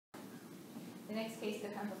The next case to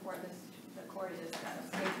come before the court is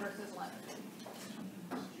State versus Leonard.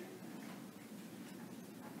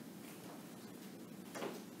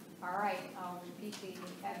 All right, I'll repeat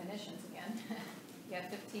the admonitions again. You have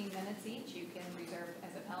 15 minutes each. You can reserve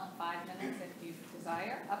as appellant 5 minutes if you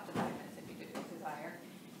desire, up to 5 minutes if you desire.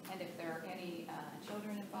 And if there are any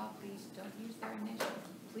children involved, please don't use their initials.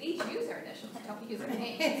 Please use their initials, don't use their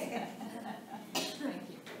names. Thank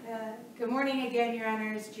you. Good morning again, Your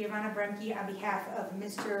Honors. Giovanna Bremke on behalf of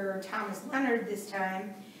Mr. Thomas Leonard this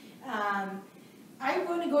time. I'm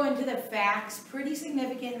going to go into the facts, pretty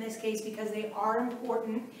significant in this case because they are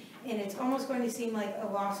important, and it's almost going to seem like a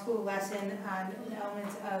law school lesson on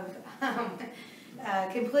elements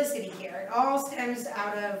of complicity here. It all stems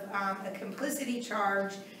out of a complicity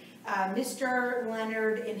charge. Mr.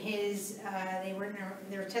 Leonard and his,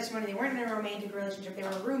 their testimony, they weren't in a romantic relationship, they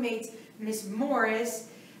were roommates. Miss Morris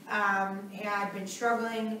had been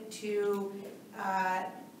struggling to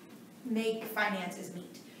make finances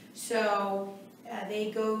meet. So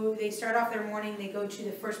they start off their morning, they go to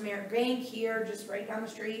the First Merit Bank here, just right down the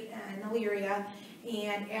street in Elyria,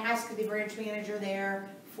 and ask the branch manager there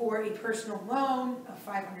for a personal loan of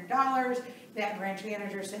 $500. That branch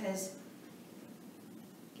manager says,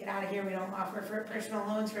 get out of here, we don't offer for personal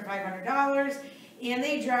loans for $500. And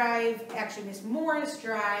they drive, actually Miss Morris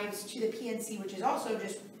drives to the PNC, which is also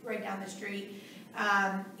just right down the street.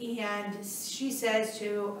 And she says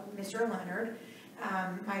to Mr. Leonard,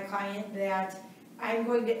 my client, that I'm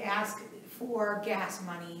going to ask for gas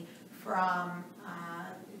money from,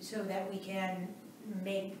 so that we can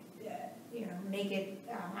make, make it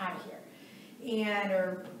out of here. And,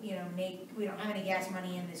 or, we don't have any gas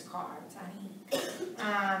money in this car, it's on E.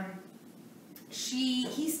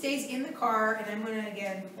 He stays in the car, and I'm going to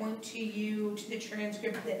again point to you to the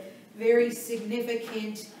transcript, the very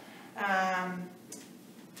significant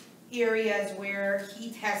areas where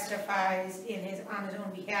he testifies on his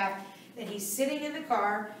own behalf that he's sitting in the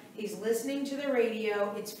car, he's listening to the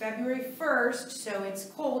radio. It's February 1st, so it's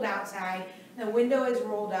cold outside. The window is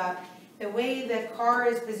rolled up. The way the car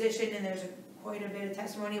is positioned, and there's quite a bit of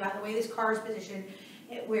testimony about the way this car is positioned,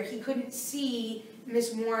 where he couldn't see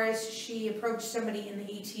Miss Morris. She approached somebody in the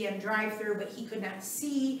ATM drive-thru, but he could not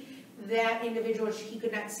see that individual. He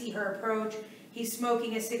could not see her approach. He's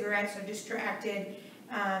smoking a cigarette, so distracted.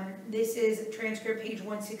 This is transcript page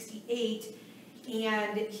 168,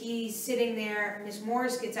 and he's sitting there. Miss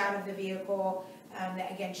Morris gets out of the vehicle.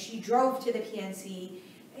 Again, she drove to the PNC,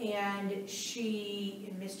 and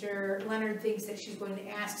Mr. Leonard thinks that she's going to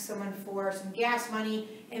ask someone for some gas money.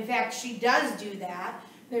 In fact, she does do that.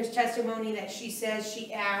 There's testimony that she says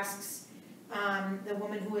she asks the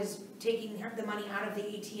woman who is taking the money out of the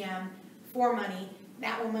ATM for money.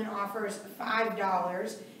 That woman offers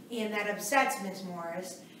 $5, and that upsets Miss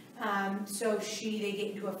Morris. So they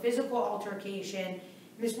get into a physical altercation.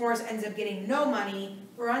 Miss Morris ends up getting no money,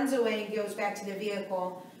 runs away and goes back to the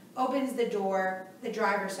vehicle, opens the door, the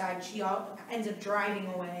driver's side. She ends up driving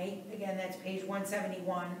away. Again, that's page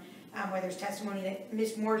 171, where there's testimony that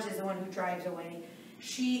Miss Morris is the one who drives away.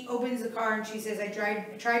 She opens the car and she says, I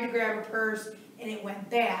tried to grab her purse and it went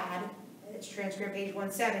bad. It's transcript page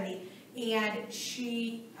 170. And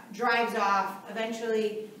she drives off.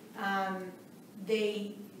 Eventually,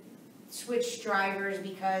 they switch drivers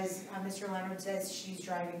because Mr. Leonard says she's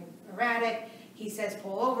driving erratic. He says,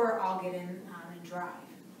 pull over, I'll get in and drive.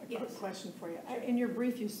 A quick question for you. In your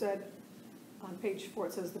brief, you said on page 4,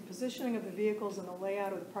 it says the positioning of the vehicles and the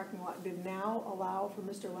layout of the parking lot did now allow for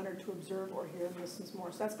Mr. Leonard to observe or hear Mrs.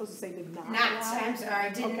 Morris. That's supposed to say did not allow? I'm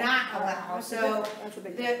sorry, did not allow. So, that's a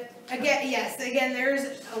big deal. Again,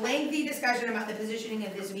 there's a lengthy discussion about the positioning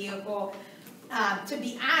of this vehicle. To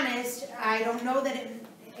be honest, I don't know that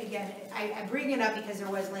I bring it up because there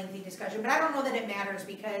was lengthy discussion, but I don't know that it matters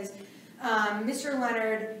because Mr.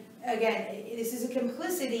 Leonard, again, this is a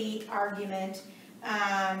complicity argument.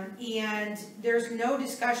 And there's no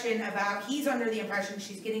discussion about, he's under the impression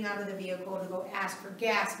she's getting out of the vehicle to go ask for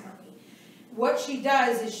gas money. What she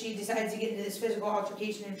does is she decides to get into this physical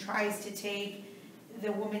altercation and tries to take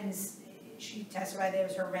the she testified that it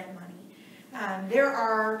was her rent money. There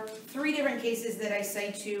are 3 different cases that I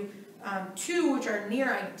cite to, 2 which are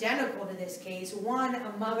near identical to this case. One,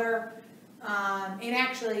 a mother, and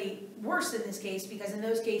actually worse in this case because in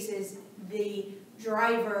those cases the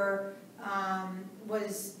driver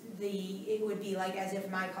it would be like as if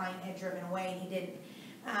my client had driven away and he didn't.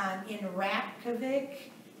 In Ratkovic,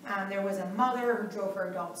 there was a mother who drove her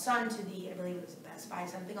adult son to I believe it was Best Buy,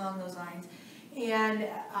 something along those lines. And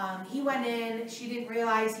he went in, she didn't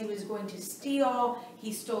realize he was going to steal.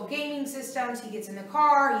 He stole gaming systems. He gets in the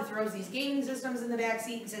car, he throws these gaming systems in the back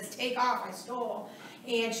seat and says, "Take off, I stole."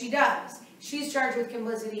 And she does. She's charged with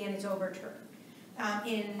complicity and it's overturned.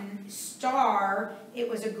 In Star, it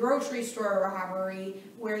was a grocery store robbery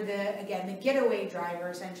where the getaway driver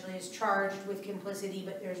essentially is charged with complicity,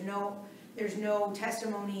 but there's no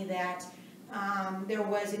testimony that there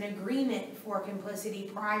was an agreement for complicity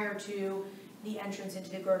prior to the entrance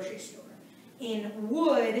into the grocery store. In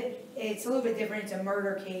Wood, it's a little bit different, it's a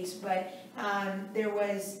murder case, but it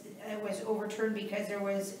was overturned because there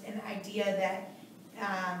was an idea that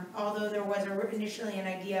although there was initially an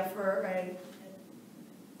idea for an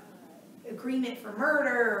agreement for murder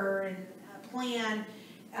or a plan,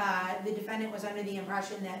 the defendant was under the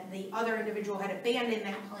impression that the other individual had abandoned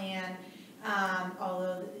that plan,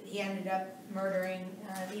 although he ended up murdering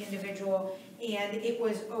the individual, and it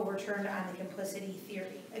was overturned on the complicity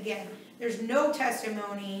theory. Again, there's no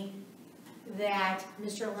testimony that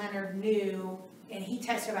Mr. Leonard knew, and he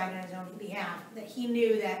testified on his own behalf, that he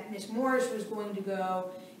knew that Ms. Morris was going to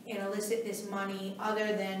go and elicit this money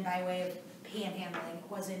other than by way of panhandling. It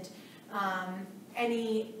wasn't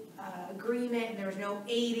any agreement, there was no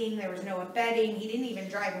aiding, there was no abetting, he didn't even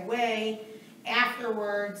drive away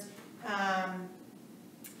afterwards,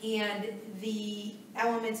 and the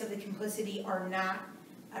elements of the complicity are not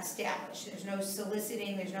established. There's no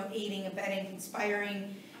soliciting, there's no aiding, abetting,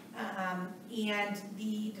 conspiring, and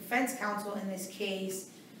the defense counsel in this case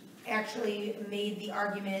actually made the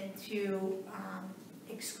argument to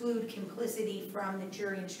exclude complicity from the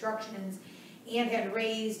jury instructions and had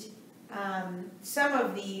raised some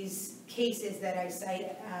of these cases that I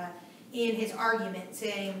cite in his argument,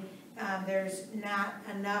 saying there's not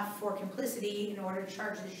enough for complicity in order to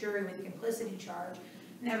charge the jury with a complicity charge.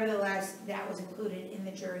 Nevertheless, that was included in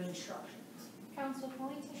the jury instructions. Counsel, can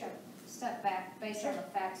we take a step back based on the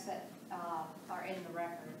facts that are in the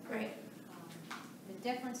record? Right. The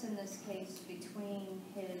difference in this case between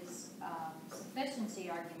his sufficiency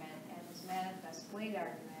argument and his manifest weight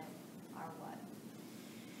argument are what?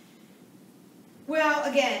 Well,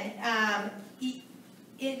 again,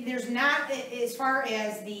 there's not, as far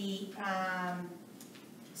as the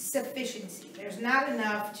sufficiency, there's not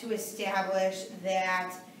enough to establish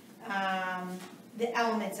that the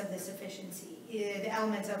elements of the sufficiency, the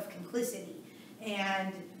elements of complicity,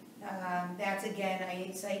 and that's, again,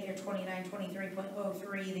 I cite here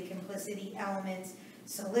 2923.03, the complicity elements: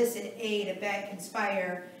 solicit, aid, abet,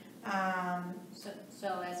 conspire.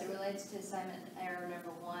 So as it relates to assignment error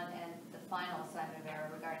number 1 and the final assignment of error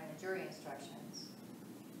regarding the jury instructions,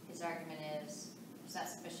 his argument is there's not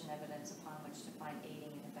sufficient evidence upon which to find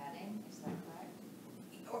aiding and abetting. Is that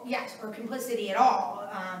correct? Yes, or complicity at all.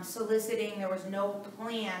 Soliciting, there was no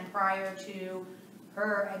plan prior to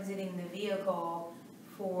her exiting the vehicle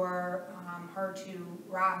for her to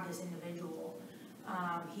rob this individual.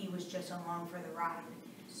 He was just along for the ride.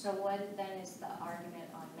 So what then is the argument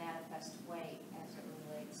on manifest weight as it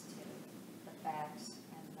relates to the facts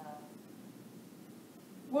and the...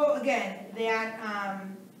 Well, again, that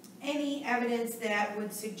any evidence that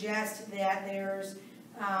would suggest that there's,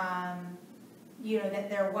 that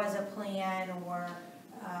there was a plan, or,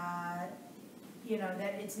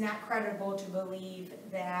 that it's not credible to believe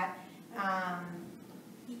that,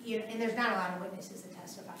 and there's not a lot of witnesses that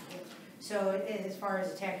testify here. So as far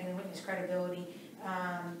as attacking the witness credibility,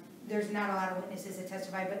 there's not a lot of witnesses that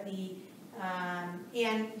testify, but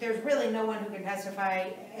and there's really no one who can testify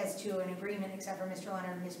as to an agreement except for Mr.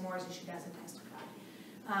 Leonard and Ms. Morris, and she doesn't testify.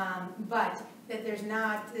 But that there's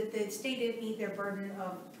not, that the state didn't meet their burden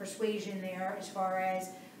of persuasion there as far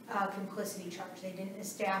as complicity charge. They didn't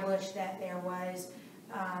establish that there was,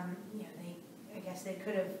 I guess they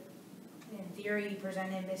could have, in theory,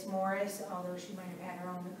 presented Ms. Morris, although she might have had her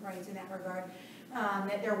own rights in that regard,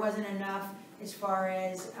 that there wasn't enough as far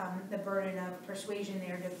as the burden of persuasion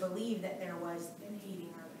there to believe that there was an aiding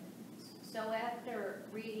or abetting. So after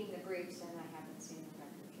reading the briefs, and I haven't seen the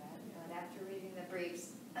record yet, but after reading the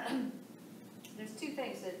briefs, there's two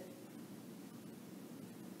things that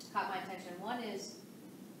caught my attention. One is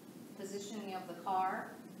positioning of the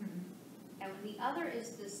car, and the other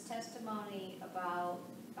is this testimony about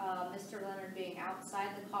Mr. Leonard being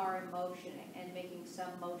outside the car in motion and making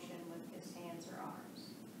some motion with his hands or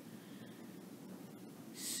arms.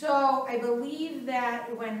 So I believe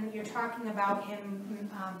that when you're talking about him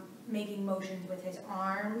making motions with his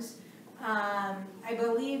arms, I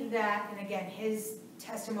believe that, and again, his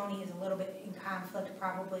testimony is a little bit in conflict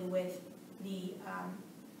probably with the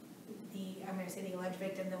I'm going to say the alleged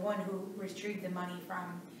victim, the one who retrieved the money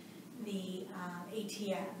from the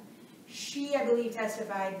ATM. she, I believe,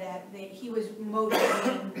 testified that he was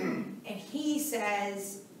motivating, and he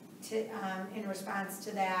says to, in response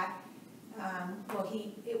to that, well,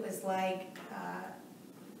 it was like,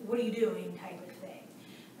 what are you doing type of thing.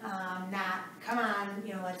 Not, come on,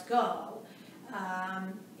 let's go.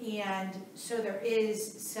 And so there is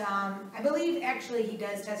some, I believe actually he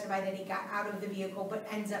does testify that he got out of the vehicle but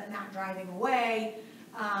ends up not driving away.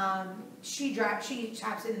 She hops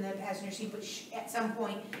in the passenger seat, but at some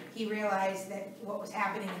point he realized that what was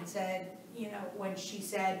happening and said, when she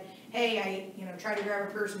said, hey, I tried to grab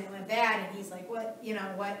a person, it went bad, and he's like, what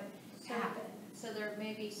happened? So there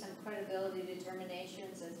may be some credibility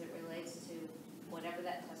determinations as it relates to whatever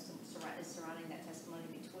that is surrounding that testimony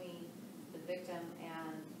between the victim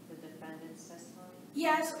and the defendant's testimony?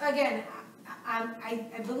 Yes, again,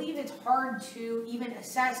 I believe it's hard to even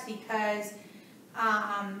assess because,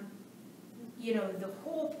 the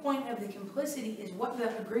whole point of the complicity is what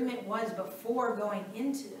the agreement was before going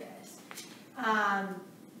into this.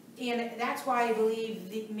 And that's why I believe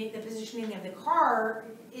the positioning of the car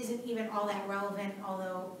isn't even all that relevant,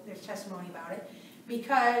 although there's testimony about it,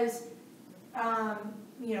 because,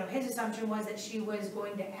 his assumption was that she was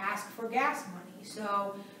going to ask for gas money.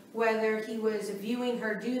 So whether he was viewing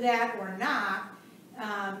her do that or not,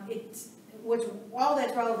 all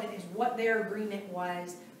that's relevant is what their agreement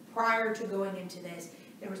was prior to going into this.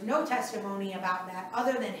 There was no testimony about that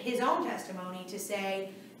other than his own testimony to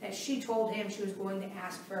say that she told him she was going to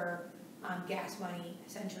ask for gas money,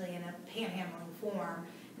 essentially in a panhandling form,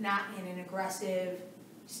 not in an aggressive,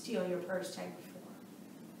 steal your purse type of form.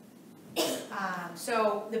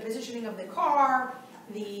 So the positioning of the car,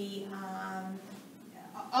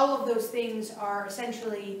 all of those things are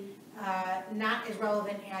essentially not as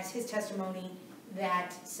relevant as his testimony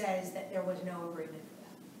that says that there was no agreement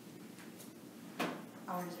for that.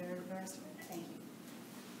 I'll reserve the rest of it. Thank you.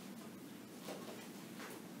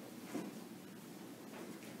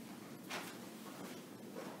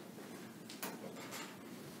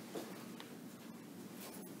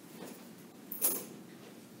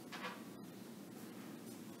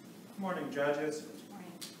 Good morning, judges. Good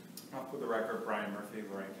morning. For the record, Brian Murphy,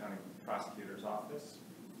 Lorain County Prosecutor's Office.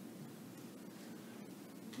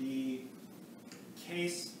 The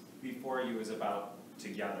case before you is about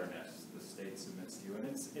togetherness, the state submits to you. And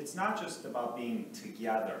it's not just about being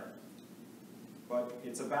together, but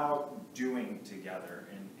it's about doing together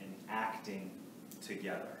and acting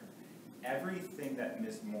together. Everything that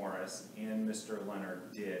Ms. Morris and Mr.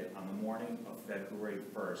 Leonard did on the morning of February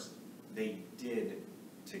 1st, they did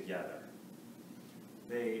together.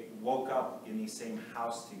 They woke up in the same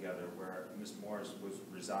house together where Ms. Morris was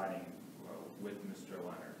residing with Mr.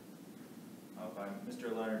 Leonard. By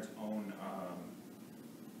Mr. Leonard's own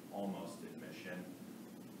almost admission,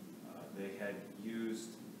 they had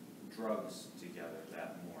used drugs together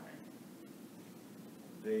that morning.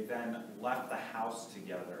 They then left the house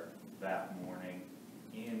together that morning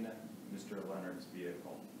in Mr. Leonard's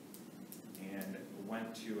vehicle and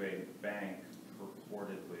went to a bank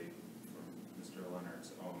purportedly, from Mr.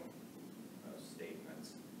 Leonard's own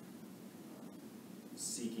statements,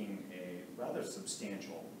 seeking a rather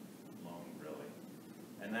substantial loan, really,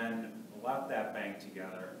 and then left that bank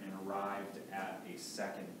together and arrived at a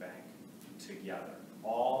second bank together,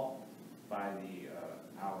 all by the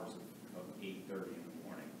hours of 8:30 in the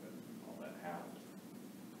morning that all that happened.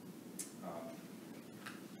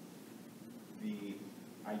 The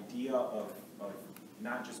idea of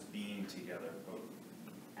not just being together, but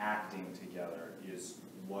acting together is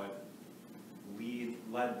what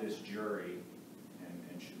led this jury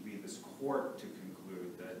and should lead this court to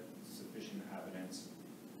conclude that sufficient evidence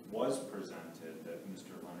was presented that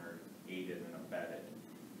Mr. Leonard aided and abetted,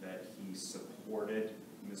 that he supported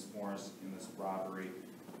Ms. Morris in this robbery,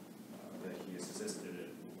 that he assisted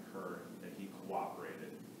her, that he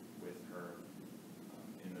cooperated with her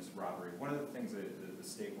in this robbery. One of the things that the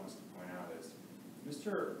state wants to point out is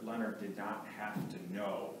Mr. Leonard did not have to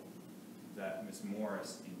know that Ms.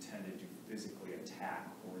 Morris intended to physically attack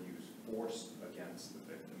or use force against the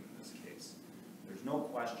victim in this case. There's no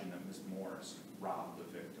question that Ms. Morris robbed the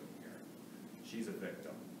victim here. She's a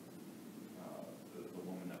victim, the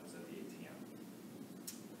woman that was at the ATM.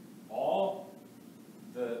 All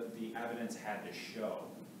the evidence had to show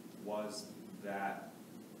was that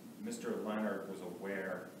Mr. Leonard was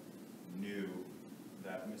aware, knew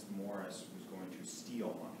that Ms. Morris was going to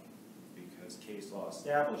steal money, because case law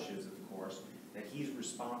establishes, of course, that he's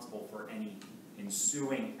responsible for any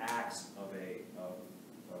ensuing acts of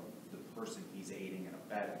the person he's aiding and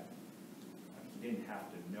abetting. He didn't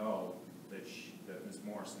have to know that Ms.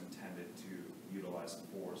 Morris intended to utilize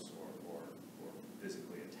force or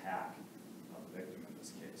physically attack. attack of the victim in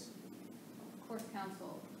this case. Of course,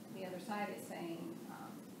 counsel, the other side is saying,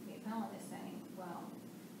 the appellant is saying, well,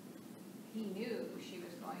 he knew she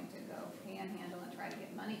was going to go panhandle and try to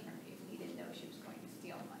get money from people. He didn't know she was going to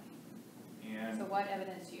steal money. And So what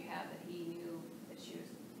evidence do you have that he knew that she was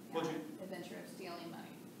Well, on an adventure of stealing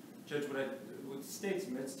money? Judge, what the state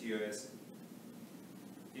submits to you is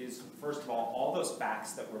first of all those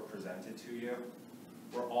facts that were presented to you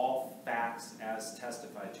were all facts as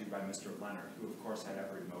testified to by Mr. Leonard, who of course had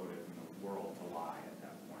every motive in the world to lie at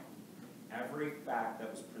that point. Every fact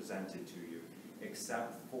that was presented to you,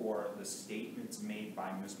 except for the statements made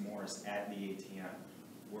by Ms. Morris at the ATM,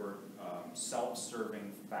 were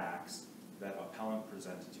self-serving facts that appellant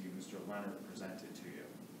presented to you, Mr. Leonard presented to you.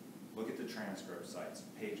 Look at the transcript sites,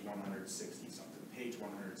 page 160 something, page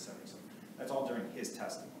 170 something. That's all during his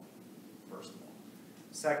testimony, first of all.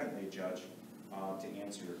 Secondly, Judge, to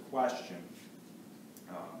answer your question,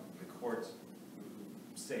 the courts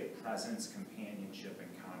say presence, companionship, and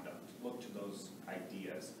conduct. Look to those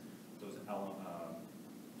ideas, those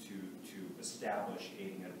to establish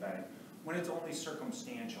aiding and abetting when it's only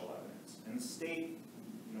circumstantial evidence. And the state,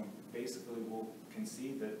 basically will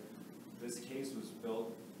concede that this case was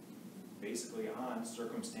built basically on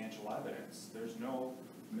circumstantial evidence. There's no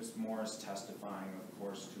Ms. Morris testifying, of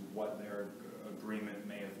course, to what their agreement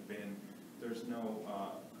may have been. There's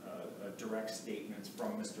no direct statements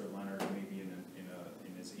from Mr. Leonard, maybe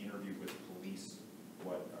in his interview with police,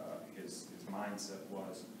 what his mindset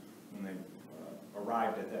was when they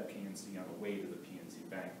arrived at that PNC on the way to the PNC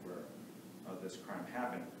bank where this crime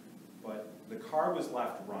happened. But the car was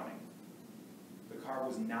left running. The car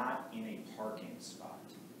was not in a parking spot.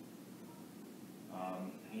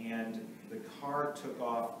 And the car took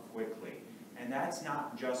off quickly. And that's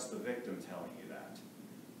not just the victim telling you that.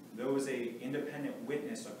 There was an independent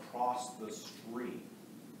witness across the street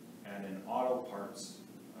at an auto parts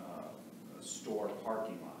store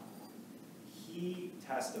parking lot. He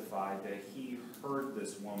testified that he heard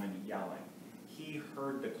this woman yelling. He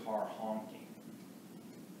heard the car honking.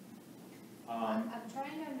 I'm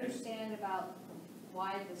trying to understand about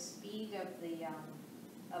why the speed of the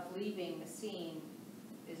of leaving the scene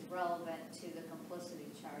is relevant to the complicity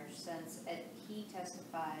charge, since he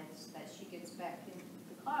testifies that she gets back in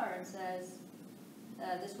the car and says,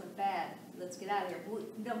 this went bad, let's get out of here.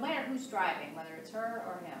 No matter who's driving, whether it's her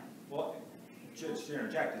or him. Well, Judge, to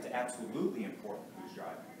interject, it's absolutely important who's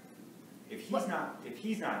driving. If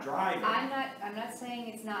he's not driving. I'm not saying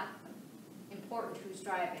it's not important who's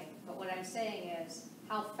driving, but what I'm saying is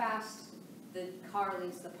how fast the car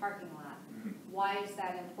leaves the parking lot. Mhm. Why is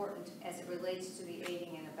that important as it relates to the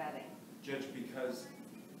aiding and abetting? Judge, because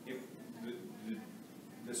if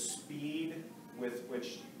the speed with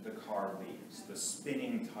which the car leaves, the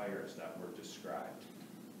spinning tires that were described,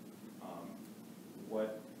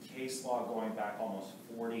 what case law going back almost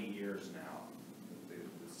 40 years now,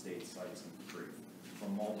 the state cites in brief,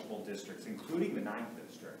 from multiple districts, including the 9th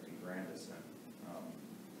district in Grandison,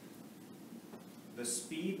 the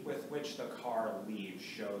speed with which the car leaves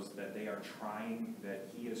shows that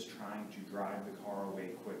he is trying to drive the car away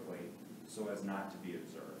quickly so as not to be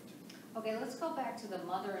observed. Okay, let's go back to the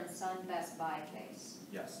mother and son Best Buy case.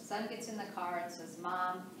 Yes. Son gets in the car and says,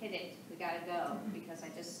 Mom, hit it, we gotta go, because I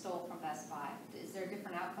just stole from Best Buy. Is there a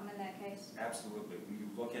different outcome in that case? Absolutely. When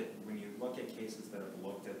you look at cases that have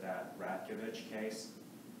looked at that Ratkovich case,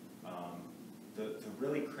 the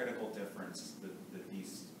really critical difference that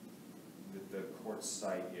the courts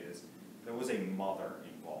cite is there was a mother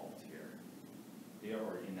involved here,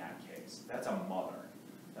 or in that case. That's a mother.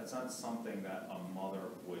 That's not something that a mother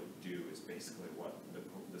would do, is basically what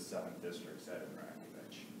the 7th district said in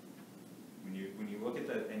Ratkovich. When you look at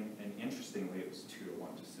and interestingly, it was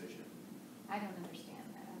 2-1 decision. I don't understand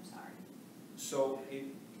that, I'm sorry. So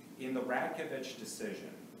in the Ratkovich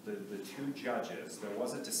decision, the two judges, there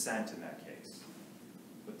was a dissent in that case,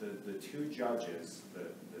 but the two judges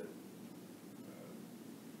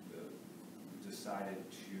decided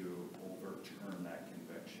to overturn that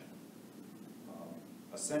conviction.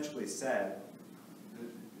 Essentially said,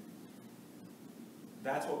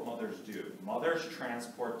 that's what mothers do. Mothers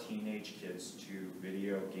transport teenage kids to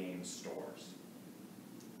video game stores.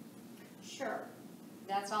 Sure.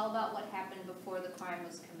 That's all about what happened before the crime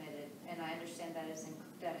was committed, and I understand that is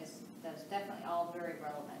definitely all very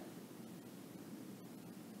relevant.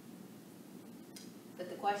 But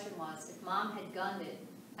the question was, if Mom had gunned it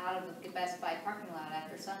out of the Best Buy parking lot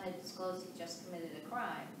after son had disclosed he just committed a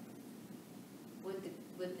crime,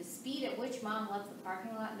 would the speed at which Mom left the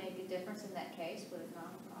parking lot make a difference in that case? Would it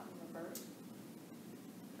not have gotten reversed?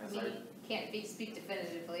 I mean, you can't speak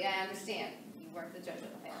definitively, I understand. You weren't the judge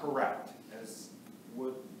of the family. Correct, as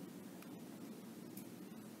would,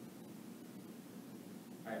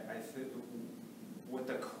 I think, what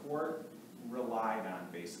the court relied on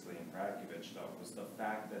basically in Rakovich though was the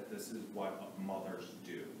fact that this is what mothers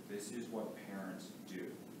do. This is what parents do.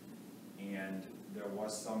 And there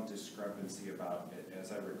was some discrepancy about it,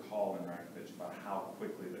 as I recall in Rakovich, about how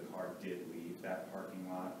quickly the car did leave that parking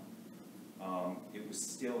lot. It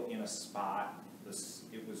was still in a spot,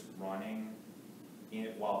 it was running in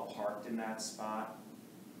it while parked in that spot.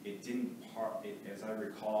 It didn't park, as I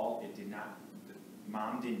recall, it did not, the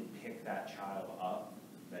mom didn't pick that child up,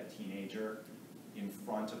 that teenager, in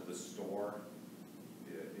front of the store,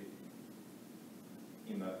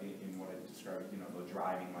 in what I described, you know, the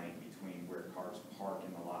driving lane between where cars park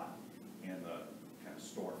in the lot and the kind of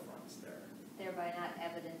storefronts there. Thereby not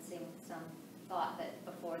evidencing some thought that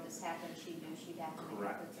before this happened, she knew she'd have to make a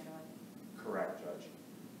Correct. quick getaway. Correct, Judge.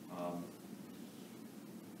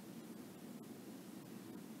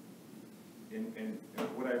 And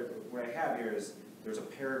what I have here is there's a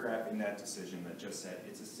paragraph in that decision that just said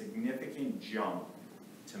it's a significant jump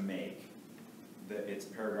to make. That it's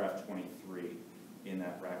paragraph 23 in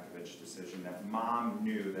that Rakovich decision that mom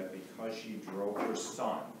knew that because she drove her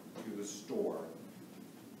son to the store,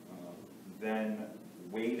 then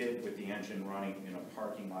waited with the engine running in a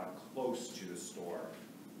parking lot close to the store.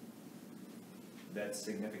 That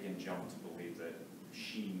significant jump to believe that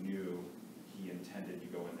she knew he intended to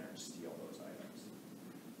go in there and steal those items.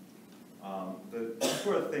 The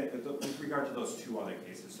sort of thing, with regard to those two other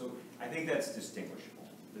cases, so I think that's distinguishable.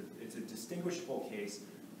 It's a distinguishable case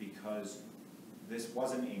because this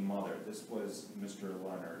wasn't a mother, this was Mr.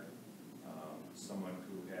 Leonard, someone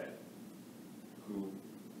who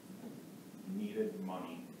needed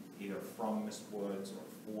money either from Miss Woods or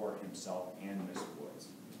for himself and Miss Woods.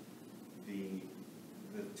 The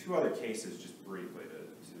two other cases, just briefly,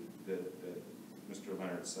 that Mr.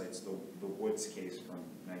 Leonard cites, the Woods case from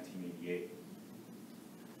 1988.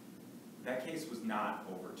 That case was not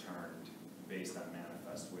overturned based on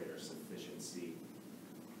manifest weight or sufficiency,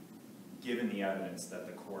 given the evidence that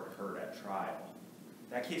the court heard at trial.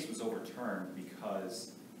 That case was overturned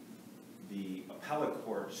because the appellate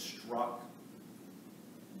court struck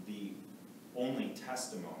the only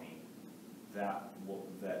testimony that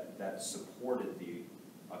supported the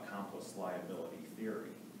accomplice liability theory.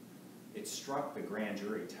 It struck the grand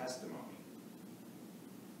jury testimony.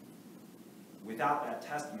 Without that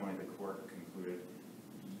testimony, the court concluded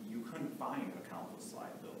you couldn't find accomplice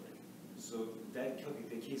liability. So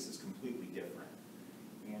the case is completely different.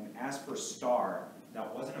 And as for Starr,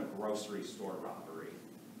 that wasn't a grocery store robbery.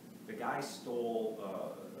 The guy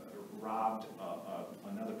robbed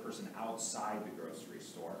another person outside the grocery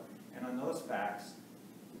store. And on those facts,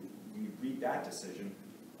 when you read that decision,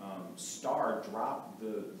 Starr dropped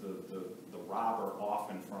the robber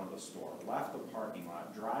off in front of the store, left the parking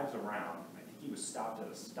lot, drives around. I think he was stopped at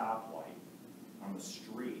a stoplight on the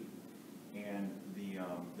street, and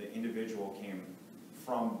the individual came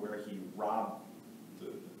from where he robbed.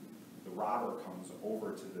 The robber comes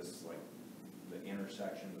over to this, like, the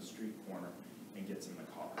intersection, the street corner, and gets in the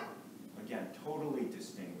car. Again, totally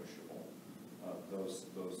distinguishable, those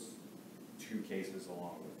two cases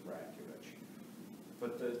along with Rakovich.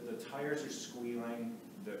 But the tires are squealing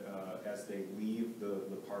as they leave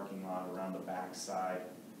the parking lot around the backside.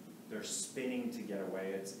 They're spinning to get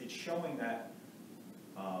away. It's showing that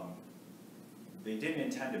they didn't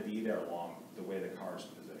intend to be there long, the way the car's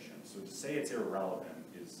positioned. So to say it's irrelevant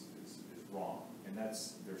is wrong. And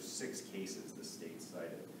there's 6 cases the state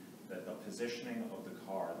cited that the positioning of the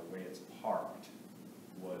car, the way it's parked,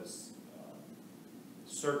 was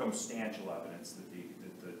circumstantial evidence that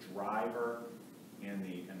the driver and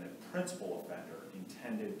the principal offender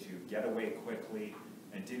intended to get away quickly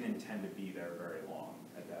and didn't intend to be there very long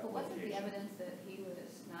at that But location. wasn't the evidence that he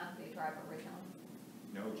was not the driver originally?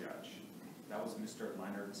 No, Judge. That was Mr.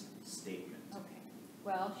 Leonard's statement. Okay.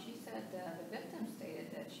 Well, she said the victim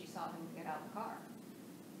stated that she saw him get out of the car.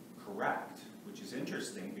 Correct, which is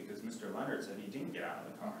interesting because Mr. Leonard said he didn't get out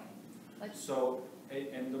of the car. Okay. So,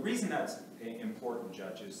 and the reason that's important,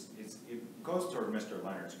 Judge, is it goes toward Mr.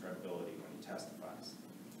 Leonard's credibility when he testifies.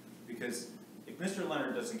 Because if Mr.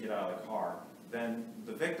 Leonard doesn't get out of the car, then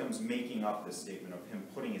the victim's making up this statement of him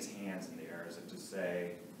putting his hands in the air as if to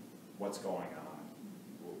say what's going on,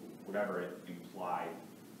 whatever it implied,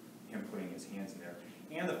 him putting his hands in there,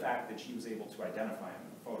 and the fact that she was able to identify him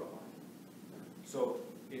in the photo line. So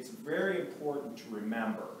it's very important to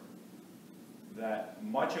remember that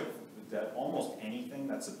almost anything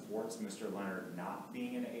that supports Mr. Leonard not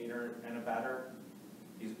being an aider and abetter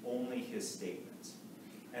is only his statements.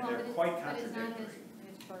 and Well, they're but it's- quite But it's not contradictory.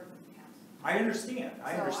 his burden, counsel. I understand,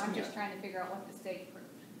 I So I'm understand. just trying to figure out what the state proved,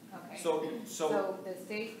 okay? So, So the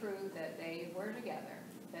state proved that they were together,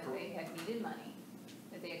 that they had needed money,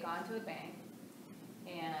 that they had gone to a bank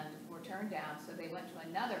and were turned down, so they went to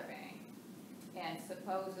another bank. And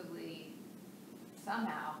supposedly,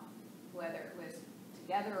 somehow, whether it was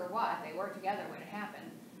together or what, they were together when it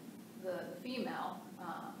happened, the female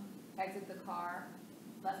exited the car,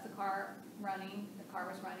 left the car running, the car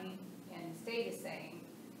was running, and the state is saying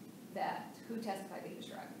that, who testified that he was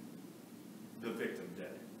driving? the victim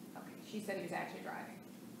did, Okay, she said he was actually driving.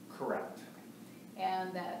 correct.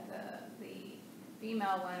 And that the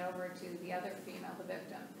female went over to the other female, the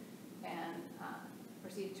victim, and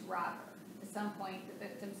proceeded to rob her. At some point, the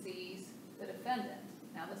victim sees the defendant.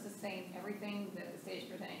 Now, this is saying everything that the state is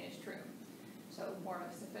presenting is true, so more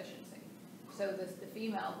of a sufficiency. So the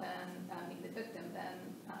female then, the victim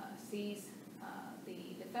then sees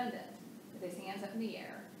the defendant with his hands up in the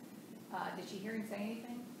air. Did she hear him say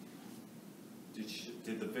anything?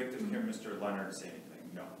 Did the victim hear Mr. Leonard say anything?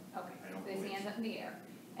 No. Okay, I don't so his believe hands so. up in the air.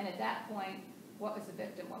 And at that point, what was the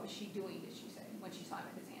victim, what was she doing, did she say, when she saw him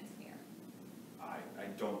with his hands in the air? I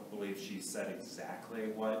don't believe she said exactly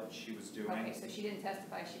what she was doing. Okay, so she didn't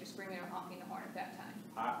testify, she was screaming or honking the horn at that time.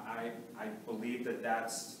 I believe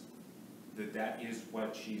that is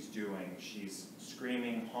what she's doing. She's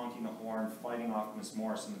screaming, honking the horn, fighting off Miss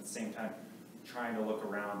Morrison at the same time, trying to look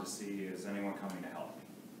around to see, is anyone coming to help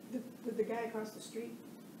me? Did the guy across the street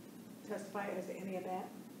testify as to any of that?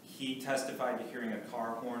 He testified to hearing a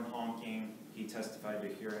car horn honking. He testified to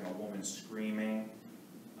hearing a woman screaming.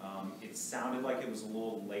 It sounded like it was a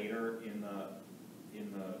little later in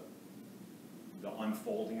the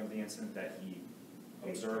unfolding of the incident that he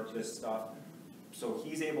observed this stuff. So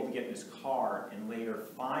he's able to get in his car and later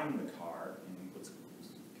find the car, and what's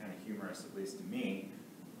kind of humorous, at least to me,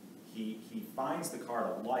 he finds the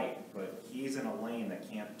car to light, but he's in a lane that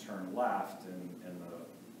can't turn left, and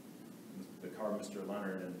the car Mr.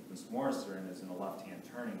 Leonard and Ms. Morris are in is in a left-hand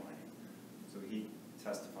turning lane. So he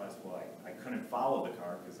testifies, well, I couldn't follow the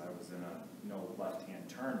car because I was in a no left-hand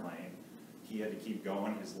turn lane. He had to keep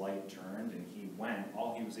going, his light turned, and he went.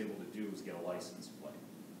 All he was able to do was get a license plate.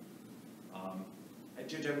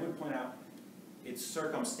 Judge, I would point out, it's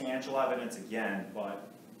circumstantial evidence again, but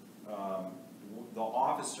the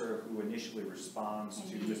officer who initially responds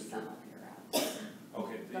to And you Mr. sum up your out.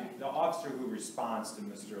 Okay, the officer who responds to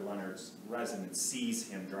Mr. Leonard's residence sees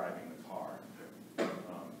him driving the car.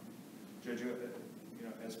 Judge,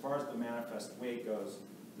 as far as the manifest weight goes,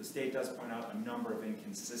 the state does point out a number of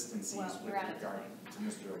inconsistencies Well, with you're out of regard time. to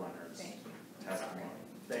Mr. Leonard's Thank you. testimony.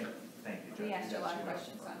 Thank you, Judge. We asked you a lot of Yes,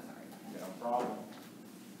 questions, so I'm sorry about that. No problem.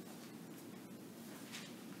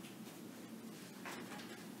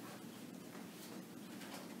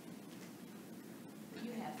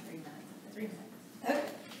 You have 3 minutes. 3 minutes. Okay.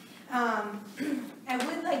 I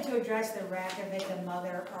would like to address the Rakovich and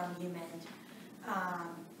mother argument.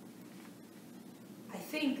 I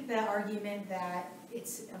think the argument that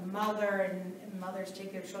it's a mother and mothers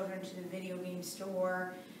take their children to the video game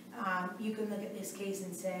store, you can look at this case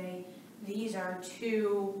and say, these are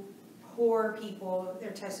two poor people.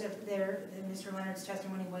 Mr. Leonard's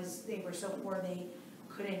testimony was they were so poor they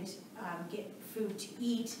couldn't get food to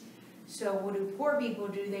eat. So what do poor people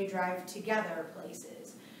do? They drive together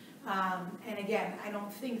places. And again, I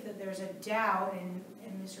don't think that there's a doubt, and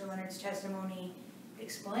Mr. Leonard's testimony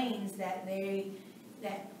explains that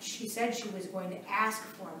she said she was going to ask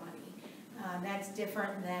for money. That's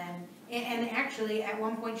different than, and actually at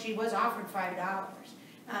one point she was offered $5.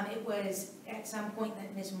 It was at some point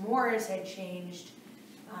that Ms. Morris had changed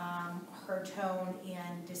her tone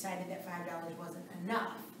and decided that $5 wasn't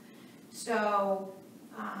enough. So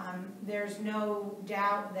there's no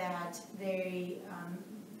doubt that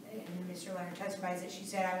and Mr. Leonard testifies that she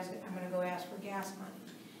said, I'm going to go ask for gas money.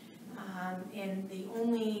 And the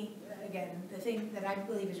only, again, the thing that I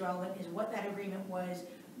believe is relevant is what that agreement was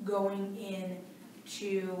going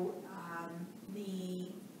into the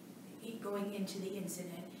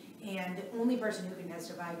incident. And the only person who can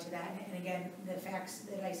testify to that, and again, the facts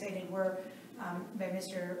that I cited were by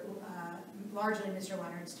largely Mr.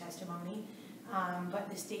 Leonard's testimony, but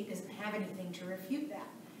the state doesn't have anything to refute that.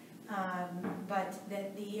 But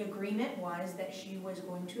that the agreement was that she was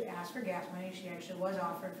going to ask for gas money. She actually was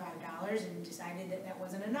offered $5 and decided that that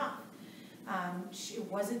wasn't enough. It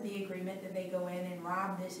wasn't the agreement that they go in and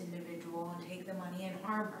rob this individual and take the money and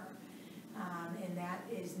harm her. And that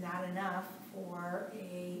is not enough for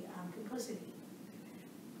a complicity.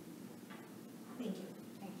 Thank you.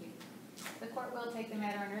 Thank you. The court will take the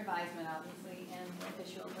matter under advisement, obviously, and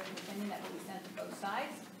issue a written opinion that will be sent to both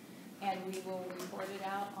sides, and we will report it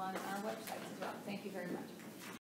out on our website as well. Thank you very much.